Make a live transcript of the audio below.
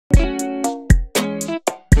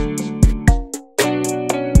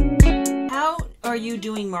are you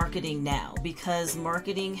doing marketing now? Because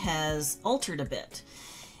marketing has altered a bit.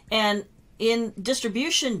 And in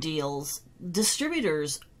distribution deals,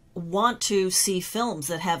 distributors want to see films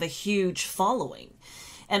that have a huge following.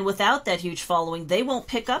 And without that huge following, they won't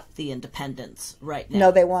pick up the independents right now.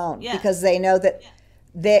 No, they won't, because they know that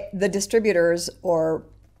the distributors, or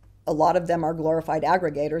a lot of them are glorified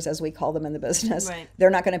aggregators, as we call them in the business. Right.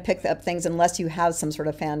 They're not going to pick up things unless you have some sort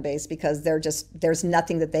of fan base, because there's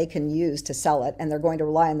nothing that they can use to sell it, and they're going to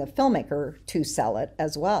rely on the filmmaker to sell it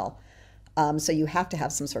as well. So you have to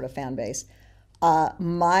have some sort of fan base.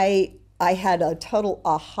 I had a total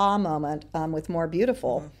aha moment with More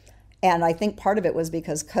Beautiful. And I think part of it was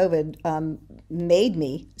because COVID made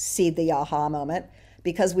me see the aha moment,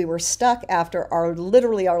 because we were stuck after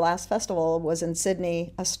literally our last festival was in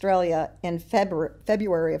Sydney, Australia in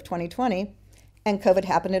February of 2020, and COVID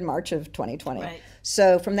happened in March of 2020. Right.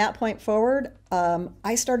 So from that point forward,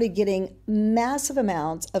 I started getting massive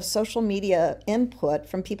amounts of social media input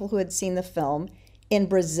from people who had seen the film in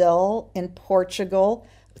Brazil, in Portugal,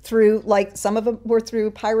 through, like, some of them were through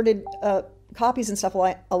pirated copies and stuff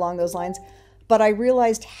along those lines. But I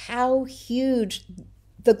realized how huge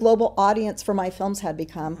the global audience for my films had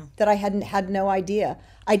become, that I had no idea.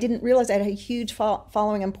 I didn't realize I had a huge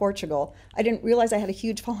following in Portugal. I didn't realize I had a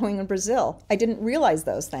huge following in Brazil. I didn't realize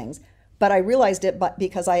those things. But I realized it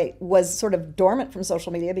because I was sort of dormant from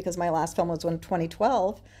social media, because my last film was in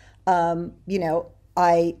 2012.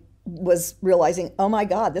 I was realizing, oh my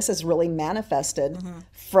God, this has really manifested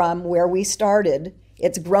from where we started.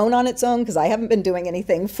 It's grown on its own, because I haven't been doing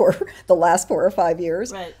anything for the last 4 or 5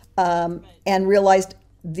 years. Right. And realized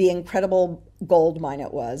the incredible gold mine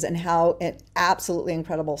it was, and how absolutely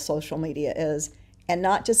incredible social media is. And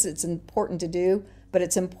not just it's important to do, but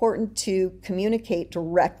it's important to communicate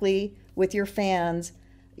directly with your fans,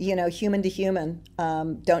 human to human.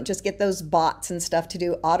 Don't just get those bots and stuff to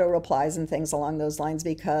do auto replies and things along those lines,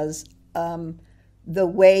 because the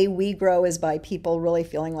way we grow is by people really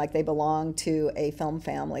feeling like they belong to a film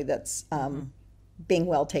family that's being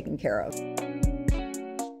well taken care of.